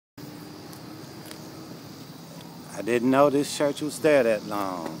I didn't know this church was there that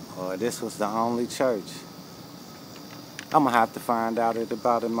long, or this was the only church. I'm gonna have to find out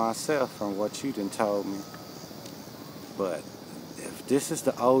about it myself from what you done told me. But if this is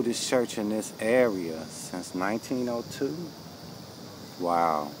the oldest church in this area since 1902,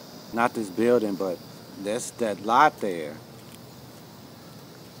 wow. Not this building, but that's that lot there.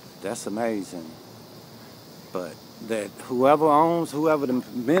 That's amazing. But that whoever the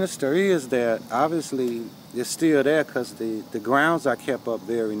minister is there, obviously is still there, because the grounds are kept up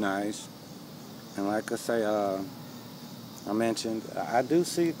very nice. And like I say, I mentioned, I do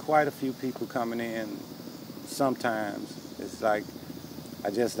see quite a few people coming in sometimes. It's like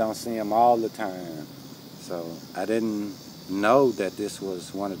I just don't see them all the time. So I didn't know that this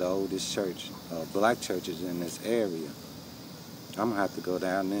was one of the oldest black churches in this area. I'm gonna have to go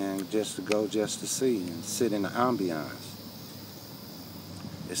down there and just to see and sit in the ambiance.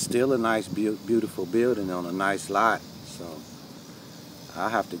 It's still a nice, beautiful building on a nice lot. So I'll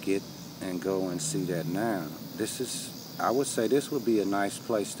have to get and go and see that now. I would say this would be a nice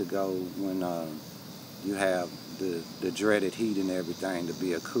place to go when you have the dreaded heat and everything, to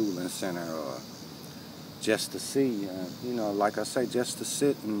be a cooling center, or just to see, like I say, just to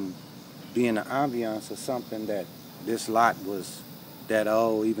sit and be in the ambiance of something that this lot was that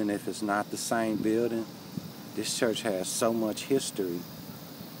old. Even if it's not the same building, this church has so much history,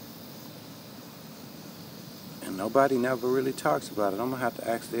 and nobody never really talks about it. I'm gonna have to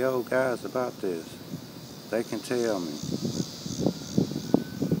ask the old guys about this. They can tell me.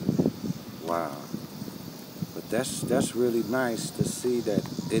 Wow. But that's really nice to see that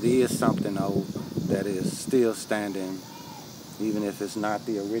it is something old that is still standing, even if it's not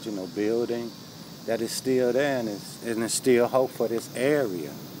the original building, that is still there, and it's still hope for this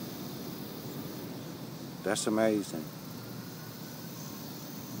area. That's amazing.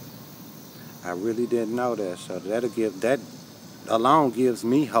 I really didn't know that, so that alone gives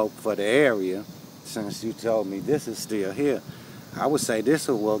me hope for the area. Since you told me this is still here, I would say this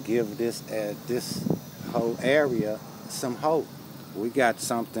will give this whole area some hope. We got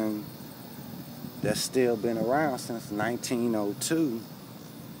something that's still been around since 1902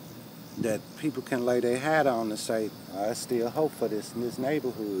 that people can lay their hat on and say, there's still hope for this in this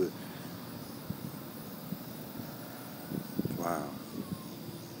neighborhood. Wow.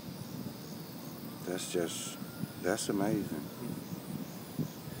 That's amazing.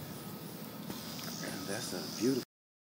 And that's a beautiful